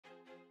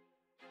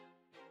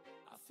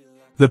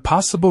The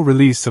possible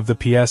release of the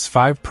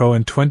PS5 Pro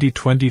in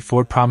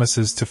 2024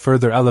 promises to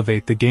further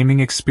elevate the gaming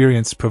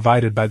experience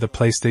provided by the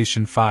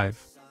PlayStation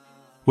 5.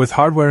 With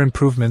hardware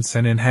improvements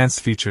and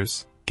enhanced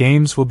features,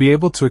 games will be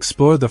able to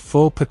explore the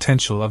full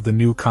potential of the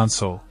new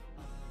console.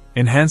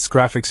 Enhanced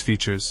graphics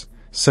features,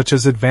 such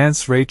as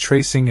advanced ray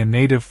tracing and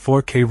native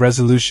 4K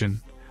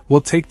resolution,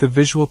 will take the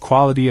visual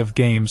quality of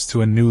games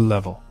to a new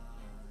level.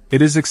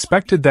 It is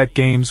expected that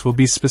games will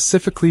be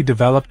specifically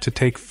developed to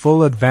take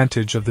full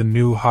advantage of the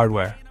new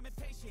hardware.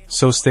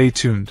 So stay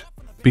tuned,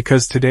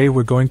 because today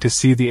we're going to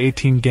see the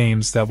 18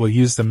 games that will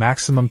use the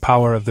maximum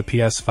power of the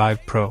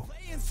PS5 Pro.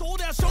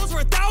 Sold out shows for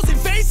 1,000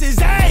 faces,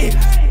 hey!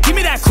 Give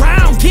me that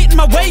crown, get in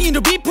my way and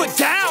to be put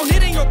down.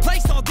 It ain't your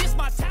place, all this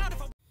my town.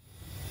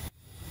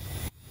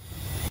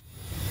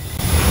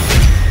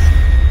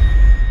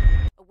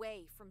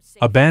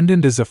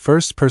 Abandoned is a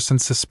first-person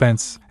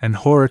suspense and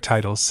horror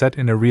title set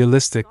in a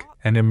realistic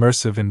and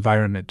immersive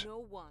environment.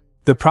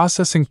 The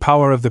processing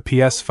power of the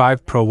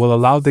PS5 Pro will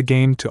allow the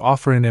game to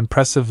offer an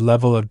impressive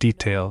level of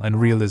detail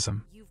and realism.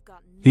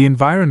 The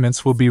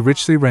environments will be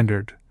richly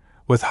rendered,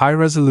 with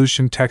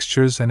high-resolution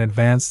textures and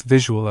advanced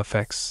visual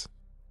effects.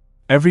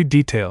 Every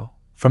detail,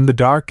 from the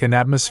dark and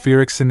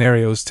atmospheric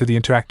scenarios to the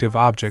interactive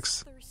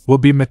objects, will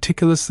be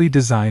meticulously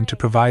designed to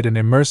provide an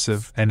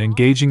immersive and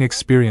engaging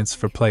experience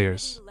for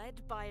players.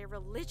 Led by a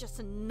religious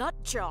nut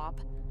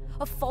job,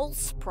 a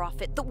false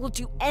prophet that will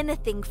do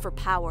anything for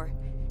power,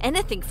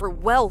 anything for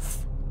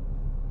wealth.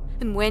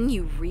 And when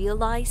you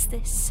realize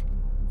this,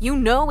 you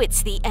know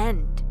it's the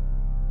end.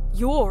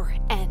 Your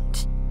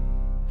end.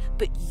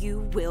 But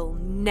you will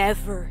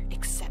never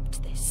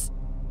accept this.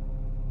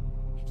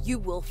 You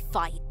will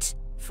fight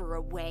for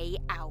a way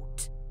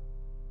out.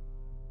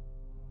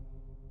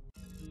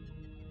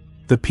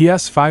 The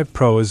PS5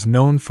 Pro is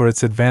known for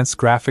its advanced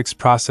graphics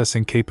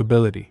processing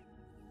capability.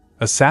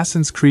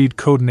 Assassin's Creed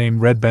codename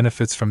Red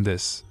benefits from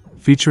this,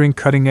 featuring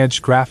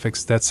cutting-edge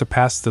graphics that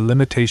surpass the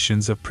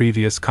limitations of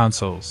previous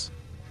consoles.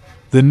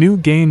 The new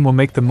game will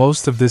make the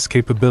most of this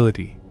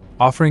capability,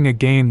 offering a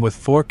game with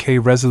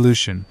 4K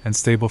resolution and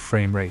stable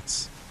frame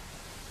rates.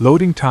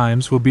 Loading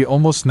times will be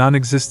almost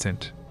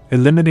non-existent,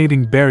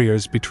 eliminating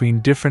barriers between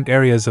different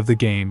areas of the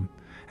game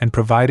and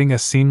providing a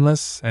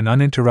seamless and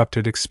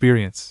uninterrupted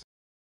experience.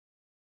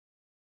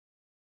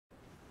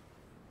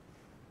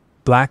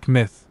 Black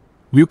Myth: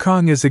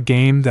 Wukong is a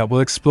game that will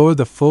explore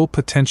the full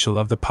potential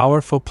of the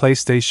powerful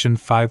PlayStation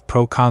 5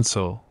 Pro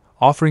console,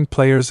 offering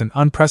players an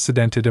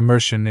unprecedented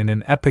immersion in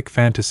an epic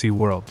fantasy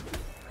world.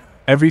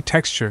 Every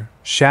texture,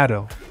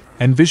 shadow,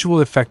 and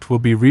visual effect will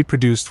be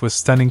reproduced with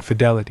stunning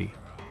fidelity,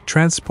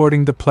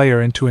 transporting the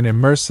player into an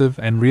immersive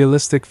and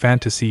realistic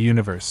fantasy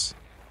universe.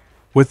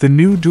 With the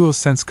new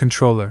DualSense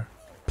controller,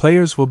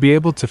 players will be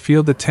able to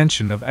feel the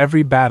tension of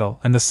every battle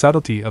and the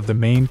subtlety of the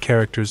main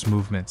character's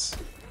movements.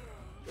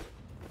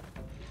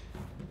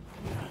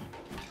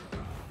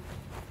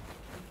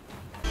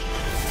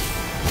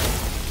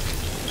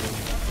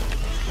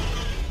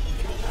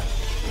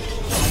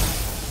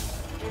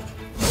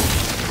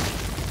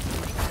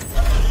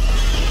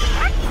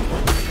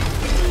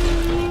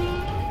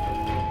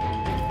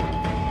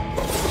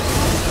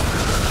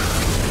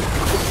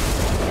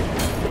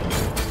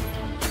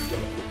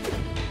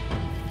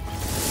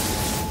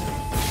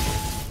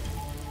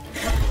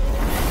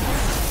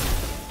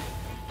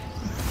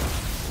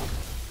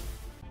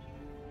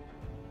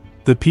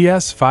 The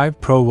PS5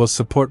 Pro will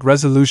support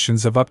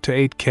resolutions of up to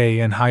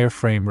 8K and higher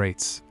frame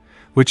rates,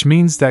 which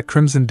means that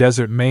Crimson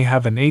Desert may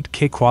have an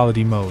 8K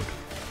quality mode,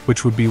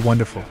 which would be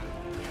wonderful.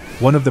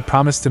 One of the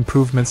promised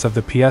improvements of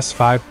the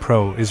PS5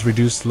 Pro is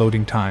reduced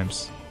loading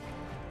times.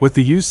 With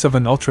the use of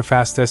an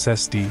ultra-fast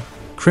SSD,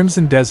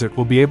 Crimson Desert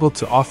will be able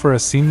to offer a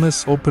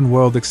seamless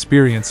open-world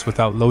experience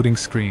without loading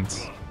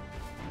screens.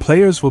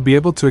 Players will be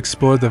able to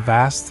explore the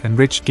vast and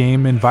rich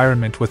game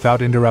environment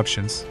without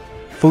interruptions,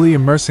 fully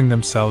immersing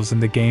themselves in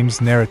the game's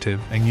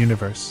narrative and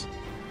universe.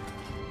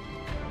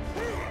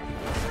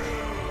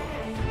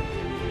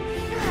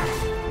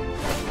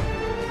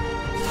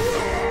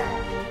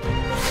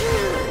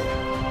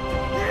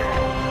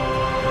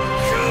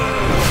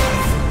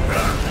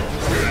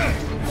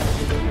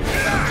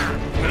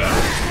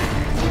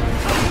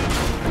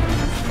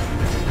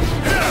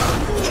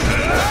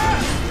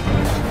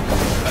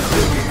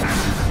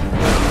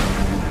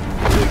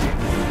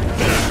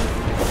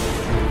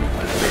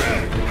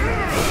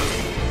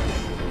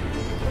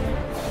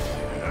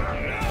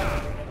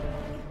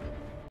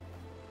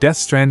 Death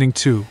Stranding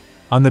 2,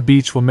 on the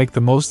beach will make the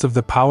most of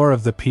the power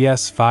of the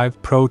PS5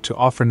 Pro to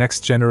offer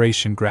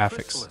next-generation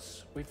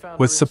graphics.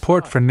 With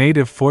support for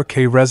native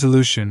 4K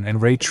resolution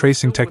and ray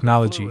tracing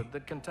technology,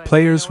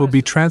 players will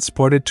be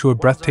transported to a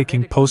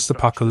breathtaking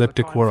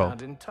post-apocalyptic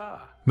world.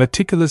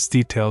 Meticulous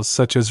details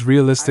such as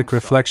realistic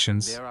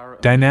reflections,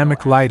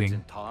 dynamic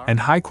lighting,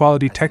 and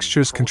high-quality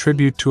textures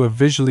contribute to a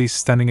visually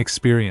stunning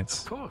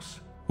experience.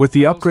 With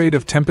the upgrade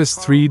of Tempest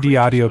 3D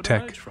audio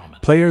tech,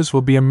 players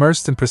will be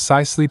immersed in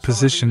precisely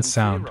positioned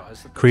sound,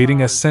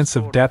 creating a sense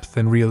of depth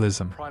and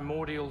realism.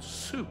 Primordial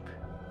soup.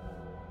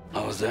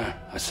 I was there.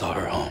 I saw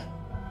her home.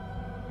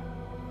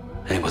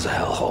 It was a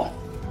hellhole.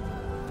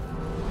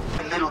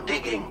 A little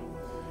digging.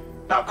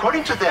 Now,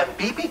 according to them,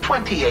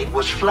 BB-28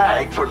 was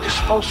flagged for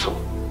disposal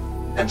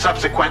and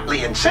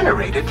subsequently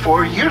incinerated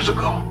 4 years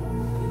ago,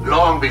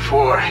 long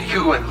before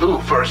you and Lou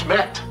first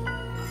met.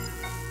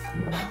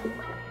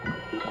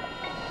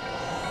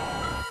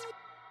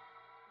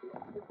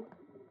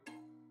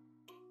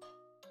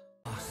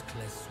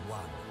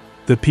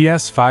 The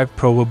PS5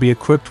 Pro will be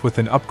equipped with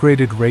an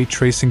upgraded ray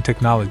tracing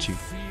technology,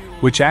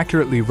 which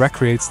accurately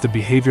recreates the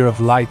behavior of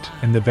light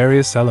in the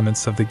various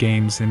elements of the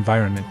game's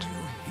environment.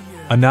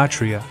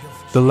 Anatria,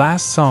 the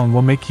last song,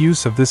 will make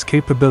use of this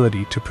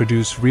capability to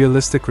produce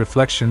realistic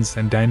reflections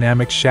and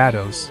dynamic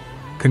shadows,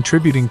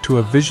 contributing to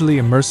a visually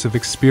immersive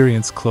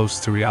experience close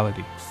to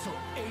reality.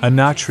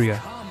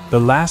 Anatria, the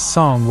last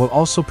song, will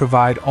also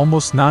provide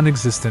almost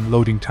non-existent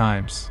loading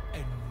times.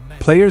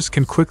 Players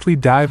can quickly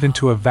dive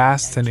into a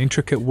vast and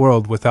intricate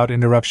world without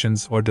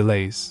interruptions or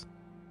delays.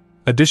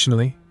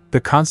 Additionally, the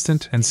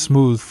constant and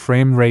smooth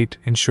frame rate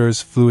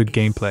ensures fluid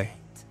gameplay.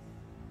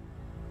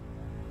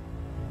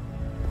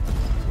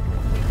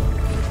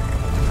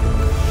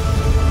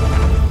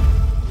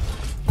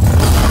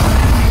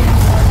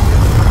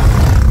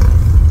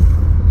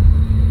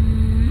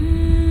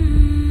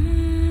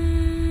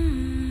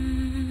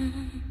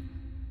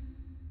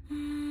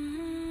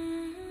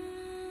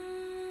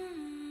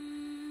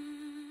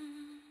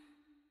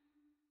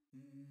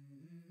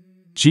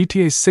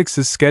 GTA 6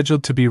 is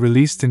scheduled to be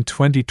released in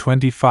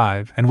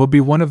 2025 and will be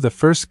one of the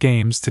first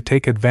games to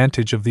take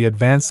advantage of the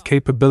advanced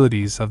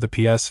capabilities of the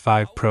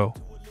PS5 Pro.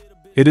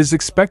 It is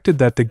expected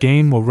that the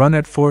game will run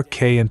at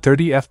 4K and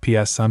 30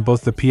 FPS on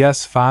both the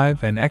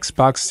PS5 and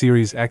Xbox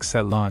Series X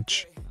at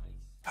launch.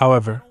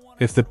 However,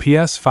 if the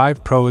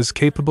PS5 Pro is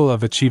capable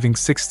of achieving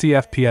 60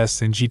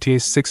 FPS in GTA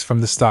 6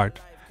 from the start,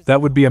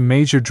 that would be a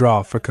major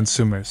draw for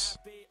consumers.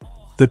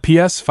 The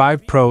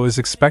PS5 Pro is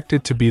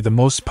expected to be the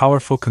most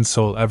powerful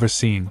console ever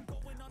seen,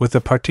 with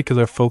a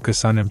particular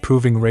focus on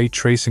improving ray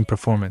tracing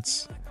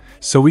performance,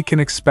 so we can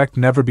expect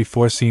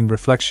never-before-seen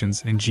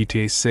reflections in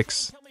GTA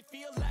 6.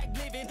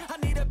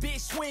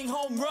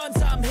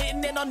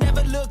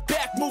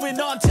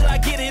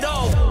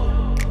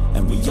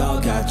 And we all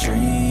got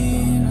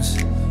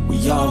dreams,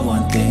 we all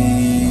want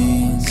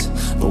things,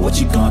 but what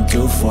you gonna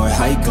do for it?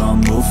 How you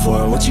gonna move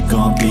for it? What you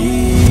gonna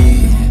be?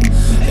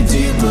 And do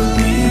you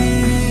believe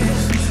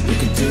you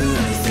can do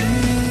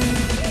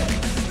anything?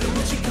 But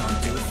what you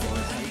gonna do for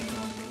it? How you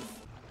gonna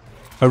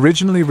move?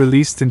 Originally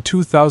released in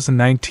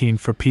 2019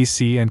 for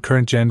PC and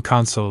current-gen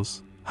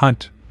consoles,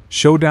 Hunt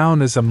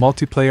Showdown is a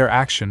multiplayer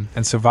action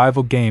and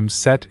survival game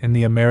set in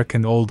the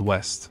American Old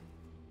West.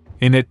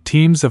 In it,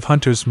 teams of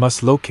hunters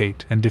must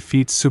locate and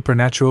defeat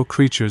supernatural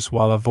creatures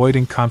while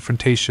avoiding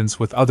confrontations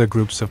with other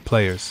groups of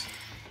players.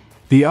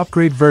 The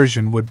upgrade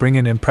version would bring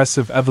an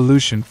impressive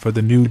evolution for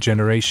the new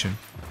generation.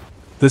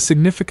 The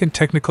significant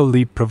technical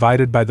leap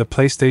provided by the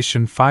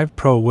PlayStation 5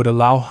 Pro would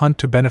allow Hunt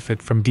to benefit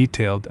from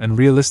detailed and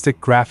realistic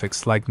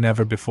graphics like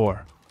never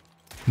before.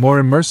 More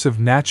immersive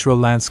natural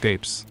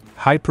landscapes,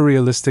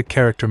 hyper-realistic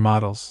character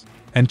models,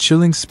 and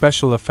chilling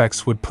special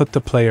effects would put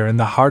the player in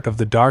the heart of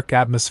the dark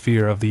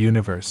atmosphere of the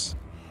universe.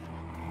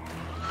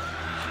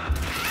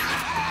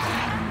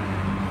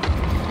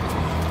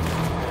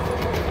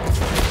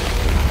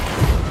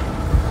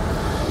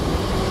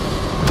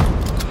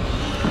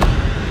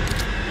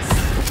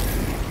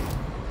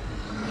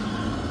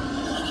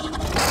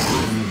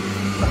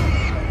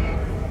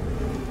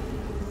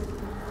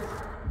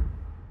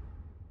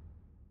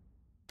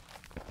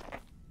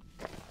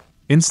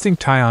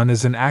 Instinct Ion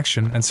is an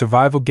action and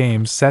survival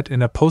game set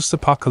in a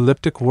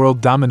post-apocalyptic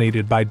world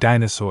dominated by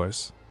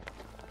dinosaurs.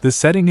 The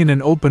setting in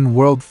an open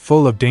world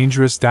full of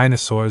dangerous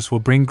dinosaurs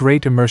will bring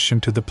great immersion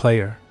to the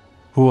player,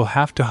 who will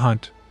have to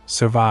hunt,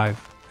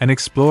 survive, and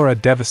explore a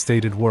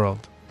devastated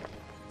world.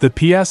 The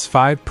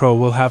PS5 Pro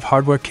will have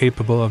hardware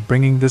capable of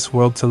bringing this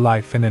world to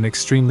life in an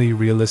extremely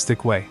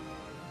realistic way.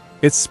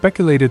 Its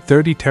speculated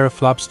 30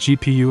 teraflops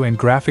GPU and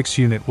graphics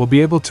unit will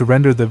be able to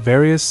render the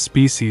various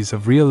species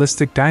of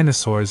realistic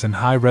dinosaurs in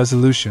high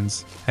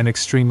resolutions and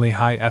extremely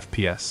high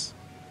FPS.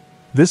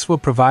 This will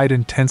provide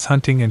intense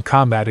hunting and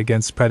combat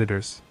against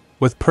predators,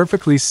 with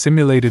perfectly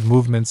simulated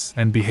movements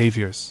and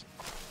behaviors.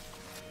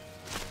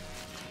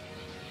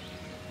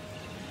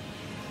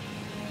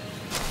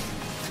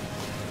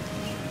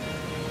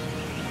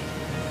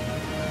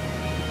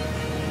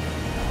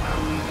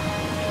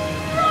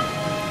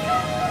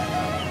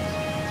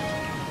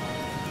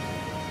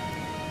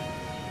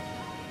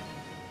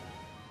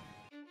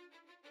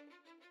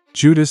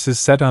 Judas is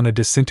set on a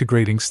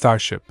disintegrating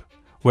starship,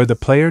 where the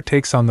player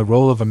takes on the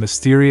role of a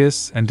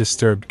mysterious and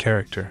disturbed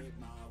character.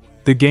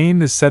 The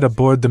game is set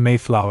aboard the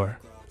Mayflower,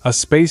 a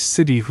space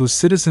city whose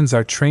citizens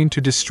are trained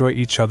to destroy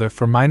each other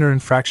for minor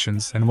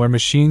infractions and where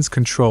machines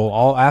control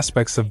all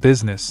aspects of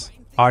business,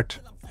 art,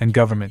 and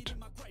government.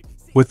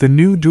 With the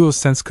new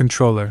DualSense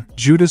controller,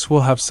 Judas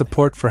will have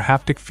support for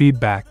haptic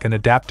feedback and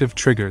adaptive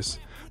triggers,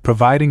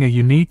 providing a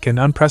unique and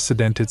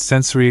unprecedented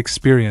sensory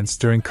experience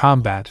during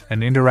combat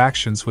and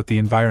interactions with the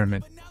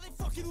environment. Now they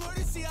fucking learn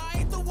to see I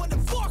ain't the one to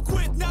fuck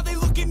with. Now they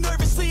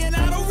seriously, and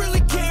I don't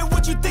really care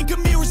what you think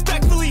of me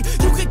respectfully.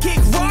 You can kick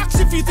rocks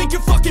if you think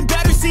you're fucking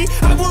better. See,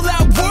 I will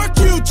outwork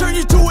you, turn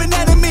you to an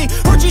enemy.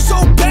 Hurt you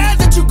so bad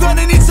that you're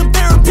gonna need some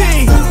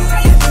therapy.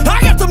 I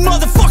got the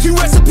motherfucking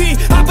recipe.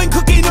 I've been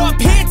cooking up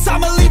hits,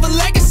 I'ma leave a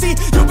legacy.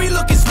 You'll be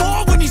looking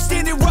small when you're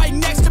standing right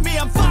next to me.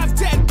 I'm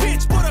 5'10",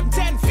 bitch, but I'm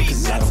 10 feet.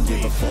 'Cause I don't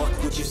give a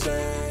fuck what you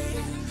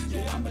say.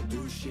 Yeah, I'ma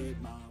do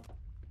shit my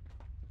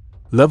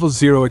Level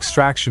 0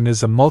 Extraction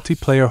is a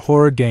multiplayer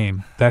horror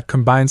game that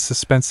combines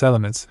suspense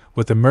elements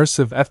with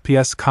immersive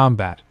FPS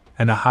combat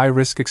and a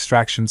high-risk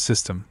extraction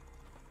system.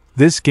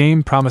 This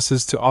game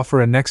promises to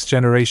offer a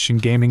next-generation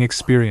gaming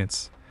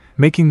experience,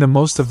 making the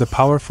most of the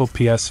powerful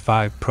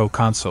PS5 Pro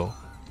console.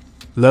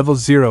 Level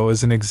 0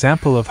 is an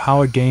example of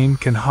how a game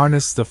can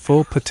harness the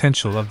full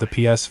potential of the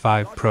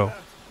PS5 Pro.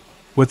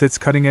 With its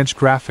cutting-edge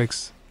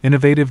graphics,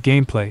 innovative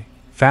gameplay,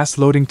 fast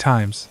loading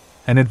times,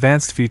 and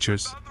advanced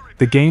features,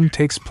 the game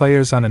takes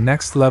players on a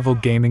next-level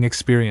gaming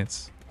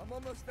experience.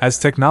 As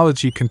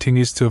technology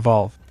continues to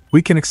evolve,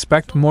 we can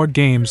expect more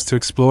games to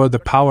explore the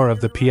power of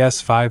the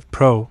PS5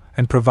 Pro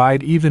and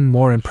provide even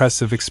more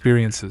impressive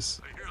experiences.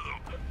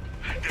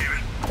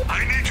 David,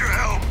 I need your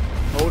help.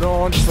 Hold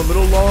on just a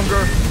little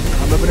longer.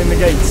 I'm opening the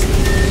gates.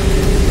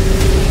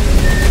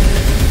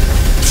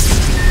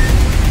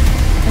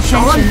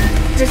 Attention,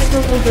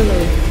 critical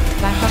overload.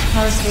 Backup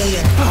power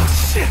failure. Oh,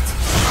 shit.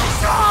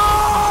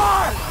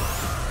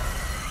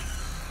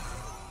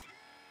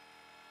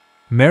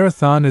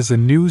 Marathon is a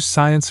new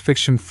science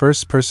fiction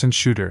first-person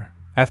shooter,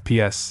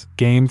 FPS,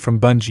 game from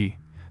Bungie,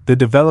 the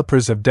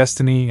developers of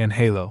Destiny and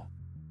Halo.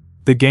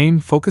 The game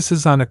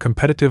focuses on a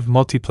competitive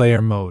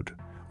multiplayer mode,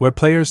 where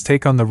players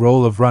take on the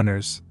role of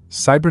runners,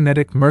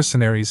 cybernetic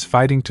mercenaries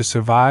fighting to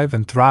survive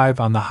and thrive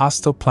on the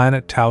hostile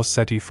planet Tau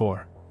Ceti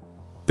 4.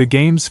 The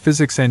game's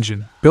physics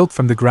engine, built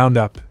from the ground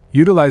up,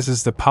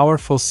 utilizes the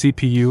powerful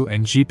CPU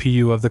and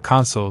GPU of the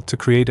console to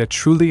create a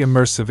truly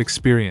immersive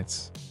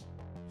experience.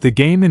 The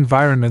game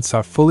environments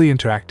are fully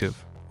interactive,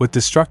 with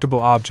destructible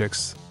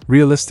objects,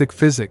 realistic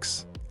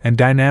physics, and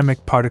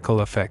dynamic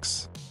particle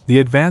effects. The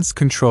advanced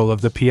control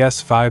of the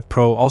PS5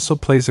 Pro also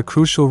plays a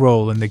crucial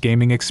role in the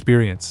gaming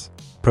experience,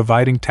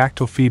 providing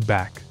tactile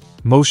feedback,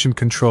 motion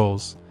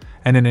controls,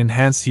 and an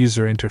enhanced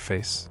user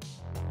interface.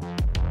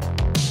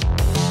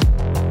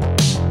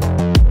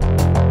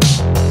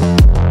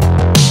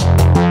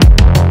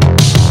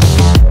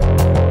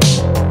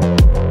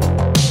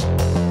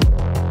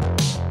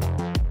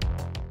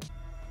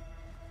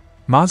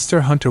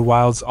 Monster Hunter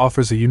Wilds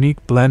offers a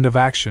unique blend of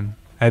action,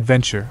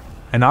 adventure,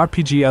 and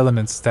RPG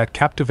elements that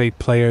captivate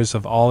players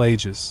of all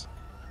ages.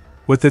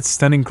 With its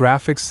stunning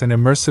graphics and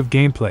immersive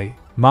gameplay,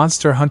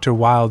 Monster Hunter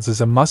Wilds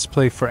is a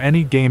must-play for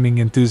any gaming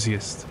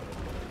enthusiast.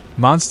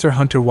 Monster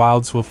Hunter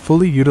Wilds will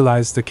fully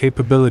utilize the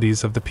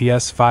capabilities of the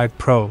PS5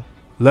 Pro,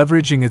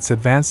 leveraging its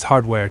advanced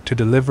hardware to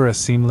deliver a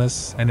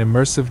seamless and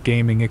immersive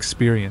gaming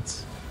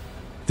experience.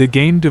 The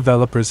game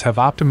developers have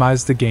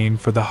optimized the game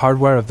for the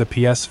hardware of the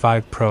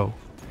PS5 Pro,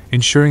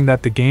 ensuring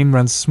that the game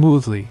runs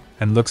smoothly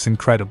and looks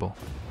incredible.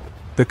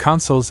 The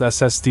console's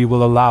SSD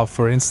will allow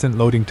for instant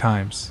loading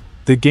times.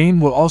 The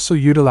game will also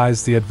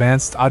utilize the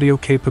advanced audio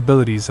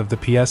capabilities of the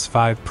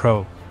PS5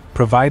 Pro,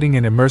 providing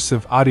an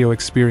immersive audio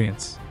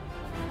experience.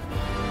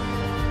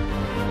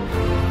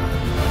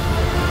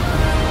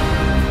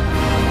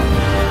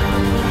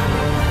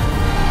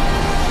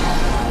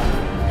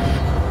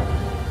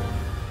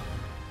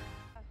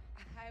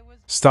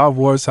 Star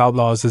Wars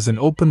Outlaws is an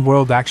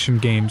open-world action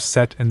game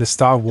set in the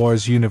Star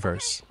Wars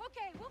universe.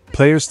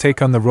 Players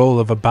take on the role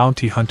of a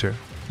bounty hunter,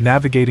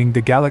 navigating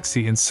the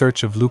galaxy in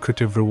search of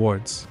lucrative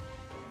rewards.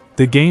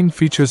 The game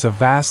features a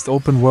vast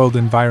open-world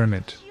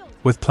environment,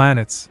 with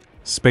planets,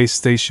 space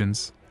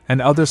stations,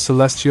 and other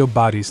celestial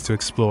bodies to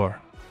explore.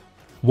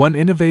 One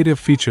innovative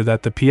feature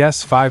that the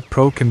PS5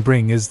 Pro can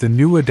bring is the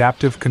new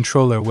adaptive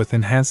controller with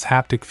enhanced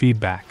haptic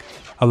feedback,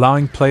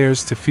 allowing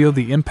players to feel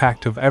the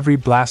impact of every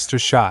blaster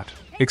shot,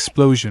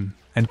 explosion,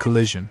 and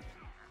collision.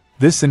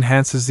 This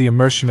enhances the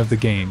immersion of the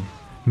game,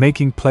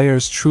 making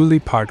players truly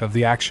part of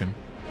the action.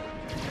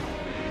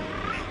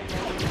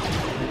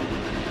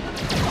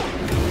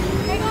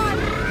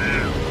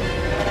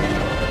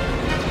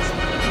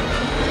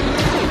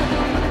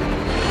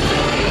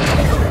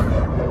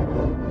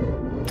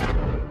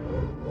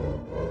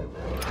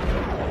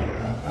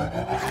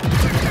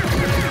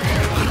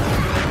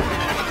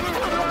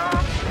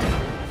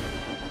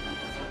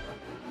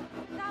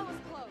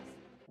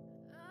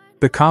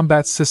 The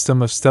combat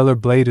system of Stellar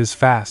Blade is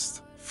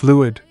fast,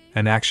 fluid,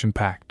 and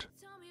action-packed.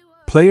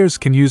 Players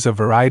can use a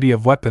variety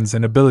of weapons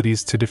and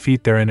abilities to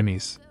defeat their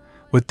enemies,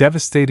 with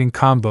devastating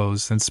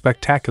combos and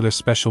spectacular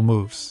special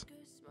moves.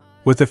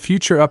 With a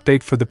future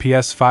update for the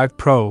PS5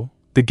 Pro,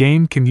 the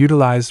game can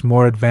utilize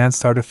more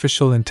advanced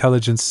artificial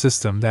intelligence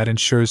system that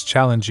ensures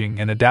challenging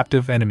and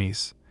adaptive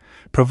enemies,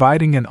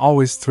 providing an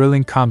always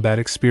thrilling combat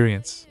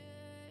experience.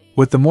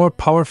 With the more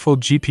powerful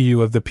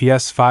GPU of the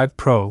PS5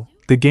 Pro,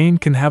 the game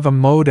can have a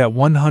mode at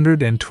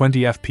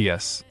 120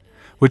 FPS,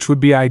 which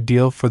would be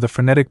ideal for the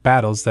frenetic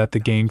battles that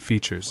the game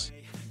features.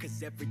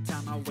 Every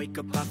time I wake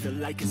up I feel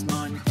like it's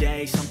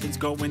Monday. Something's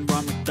going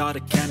wrong with all the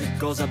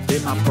chemicals up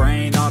in my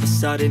brain. All of a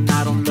sudden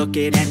I don't look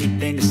at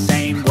anything the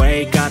same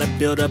way. Got a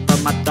buildup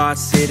of my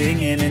thoughts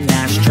sitting in an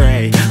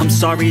ashtray. I'm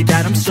sorry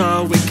that I'm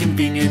so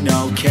inconvenient,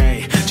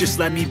 okay. Just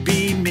let me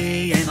be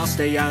me and I'll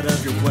stay out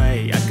of your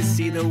way. I can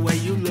see the way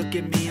you look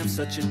at me, I'm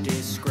such a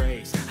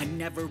disgrace. I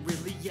never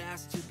really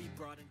asked to be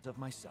brought into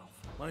myself.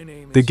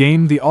 The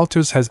game The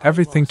Altars has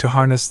everything to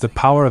harness the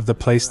power of the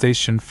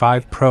PlayStation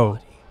 5 Pro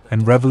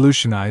and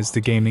revolutionize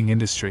the gaming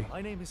industry.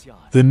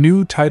 The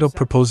new title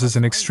proposes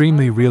an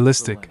extremely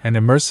realistic and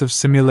immersive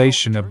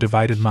simulation of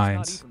divided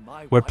minds,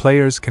 where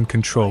players can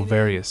control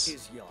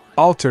various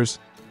alters,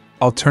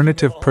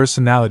 alternative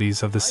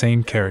personalities of the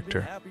same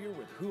character.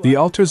 The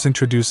Altars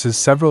introduces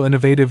several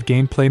innovative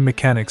gameplay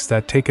mechanics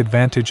that take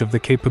advantage of the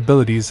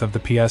capabilities of the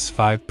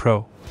PS5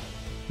 Pro.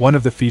 One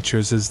of the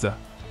features is the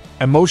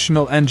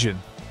emotional engine,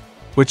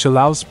 which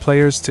allows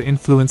players to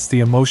influence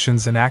the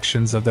emotions and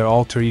actions of their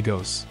alter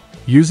egos.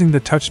 Using the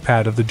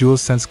touchpad of the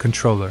DualSense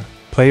controller,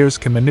 players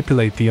can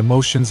manipulate the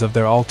emotions of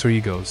their alter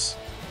egos,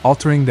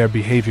 altering their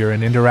behavior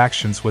and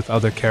interactions with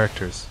other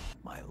characters.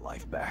 My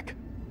life back.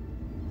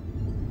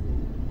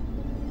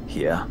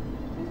 Yeah.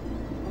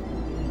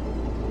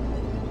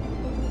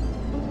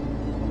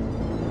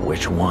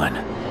 Which one?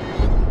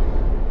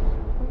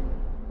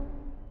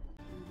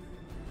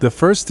 The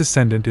First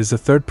Descendant is a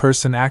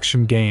third-person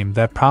action game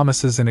that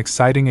promises an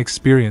exciting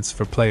experience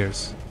for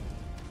players.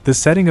 The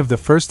setting of The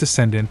First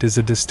Descendant is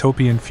a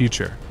dystopian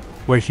future,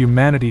 where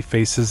humanity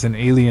faces an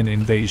alien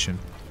invasion.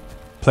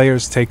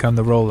 Players take on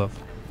the role of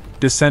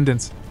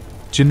Descendants,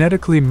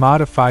 genetically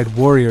modified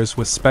warriors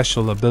with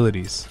special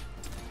abilities.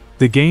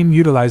 The game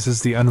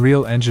utilizes the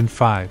Unreal Engine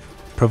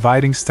 5,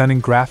 providing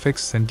stunning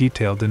graphics and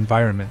detailed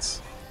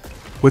environments.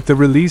 With the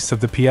release of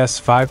the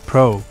PS5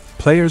 Pro,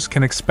 players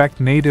can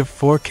expect native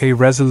 4K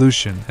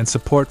resolution and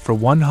support for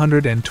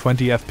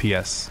 120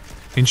 FPS,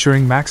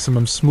 ensuring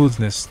maximum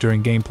smoothness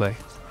during gameplay.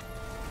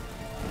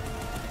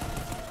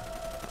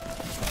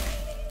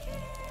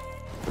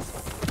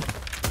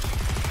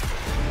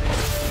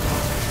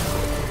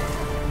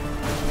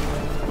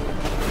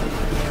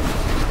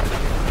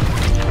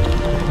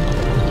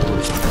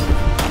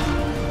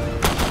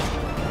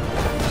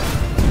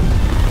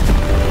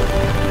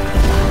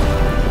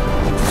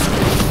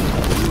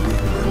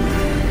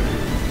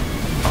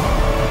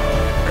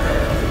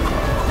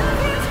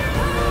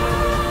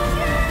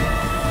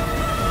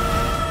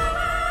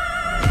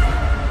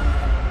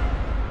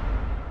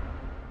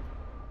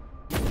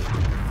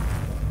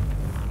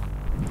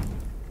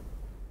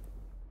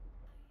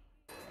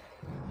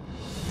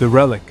 The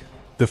Relic,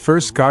 The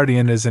First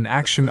Guardian is an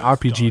action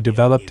RPG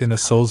developed in a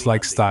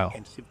Souls-like style.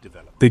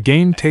 The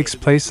game takes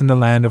place in the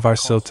land of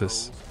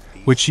Arsiltis,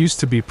 which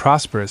used to be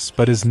prosperous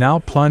but is now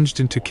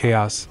plunged into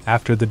chaos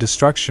after the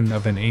destruction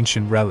of an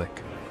ancient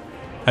relic.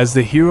 As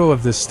the hero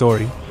of this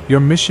story, your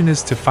mission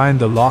is to find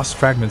the lost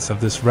fragments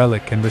of this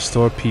relic and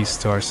restore peace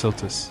to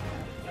Arsiltis.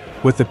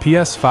 With the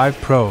PS5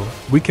 Pro,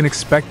 we can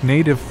expect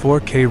native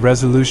 4K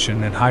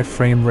resolution and high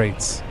frame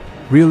rates,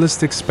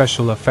 realistic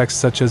special effects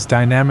such as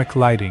dynamic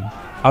lighting,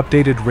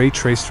 updated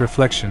ray-traced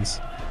reflections,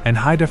 and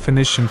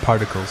high-definition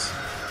particles,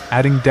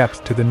 adding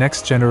depth to the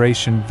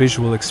next-generation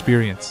visual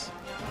experience.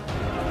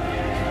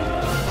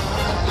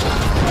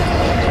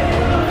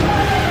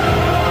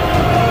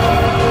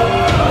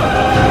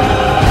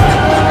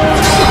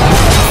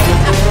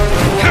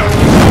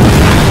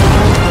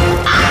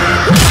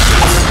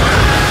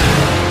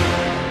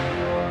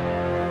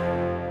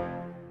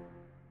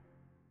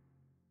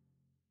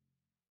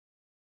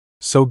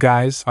 So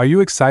guys, are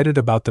you excited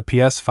about the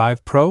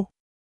PS5 Pro?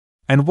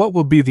 And what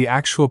will be the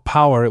actual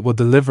power it will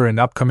deliver in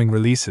upcoming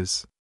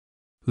releases?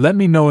 Let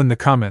me know in the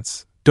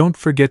comments. Don't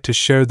forget to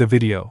share the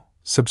video,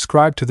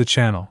 subscribe to the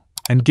channel,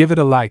 and give it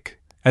a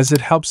like, as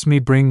it helps me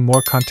bring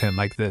more content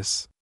like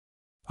this.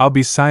 I'll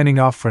be signing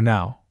off for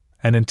now,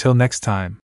 and until next time.